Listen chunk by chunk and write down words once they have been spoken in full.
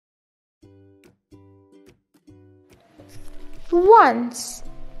Once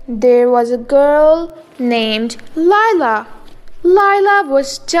there was a girl named Lila. Lila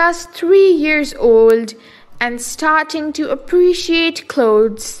was just 3 years old and starting to appreciate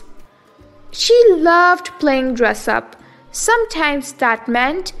clothes. She loved playing dress up. Sometimes that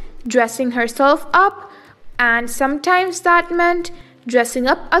meant dressing herself up, and sometimes that meant dressing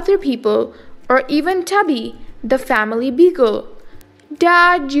up other people, or even Tubby, the family beagle.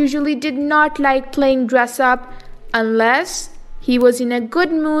 Dad usually did not like playing dress up unless he was in a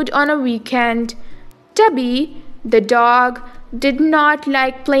good mood on a weekend. Tubby, the dog, did not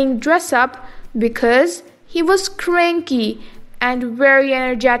like playing dress up because he was cranky and very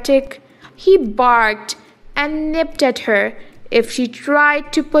energetic. He barked and nipped at her if she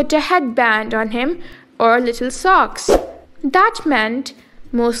tried to put a headband on him or little socks. That meant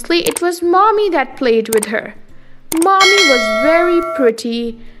mostly it was Mommy that played with her. Mommy was very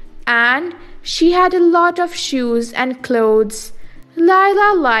pretty and she had a lot of shoes and clothes.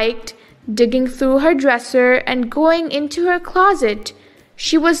 Lila liked digging through her dresser and going into her closet.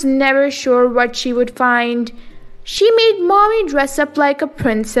 She was never sure what she would find. She made Mommy dress up like a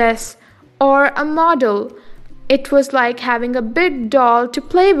princess or a model. It was like having a big doll to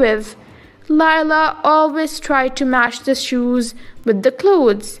play with. Lila always tried to match the shoes with the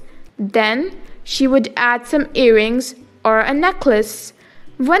clothes. Then she would add some earrings or a necklace.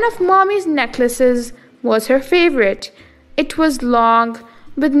 One of Mommy's necklaces was her favorite. It was long,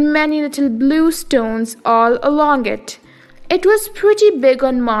 with many little blue stones all along it. It was pretty big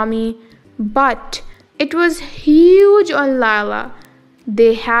on Mommy, but it was huge on Lila.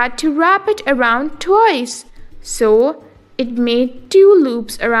 They had to wrap it around twice, so it made 2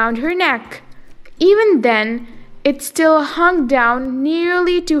 loops around her neck. Even then, it still hung down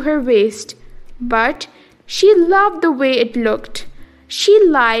nearly to her waist, but she loved the way it looked. She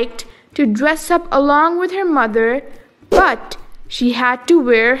liked to dress up along with her mother, but she had to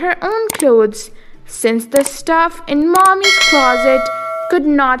wear her own clothes since the stuff in Mommy's closet could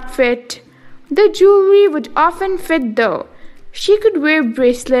not fit. The jewelry would often fit though. She could wear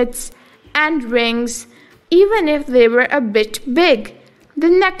bracelets and rings even if they were a bit big. The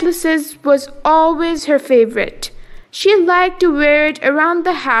necklaces was always her favorite. She liked to wear it around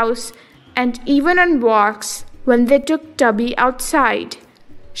the house and even on walks when they took Tubby outside.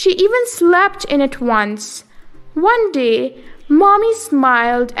 She even slept in it once. One day, Mommy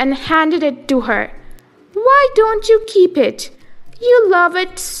smiled and handed it to her. "Why don't you keep it? You love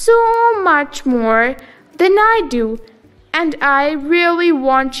it so much more than I do, and I really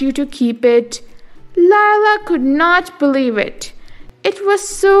want you to keep it." Lila could not believe it. It was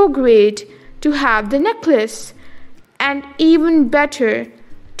so great to have the necklace, and even better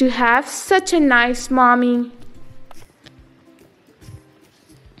to have such a nice mommy.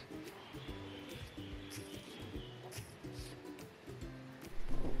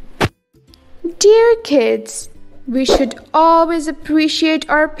 Dear kids, we should always appreciate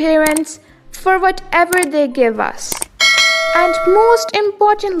our parents for whatever they give us, and most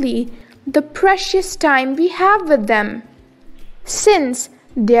importantly, the precious time we have with them, since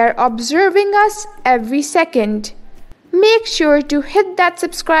they are observing us every second. Make sure to hit that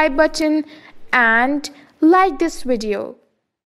subscribe button and like this video.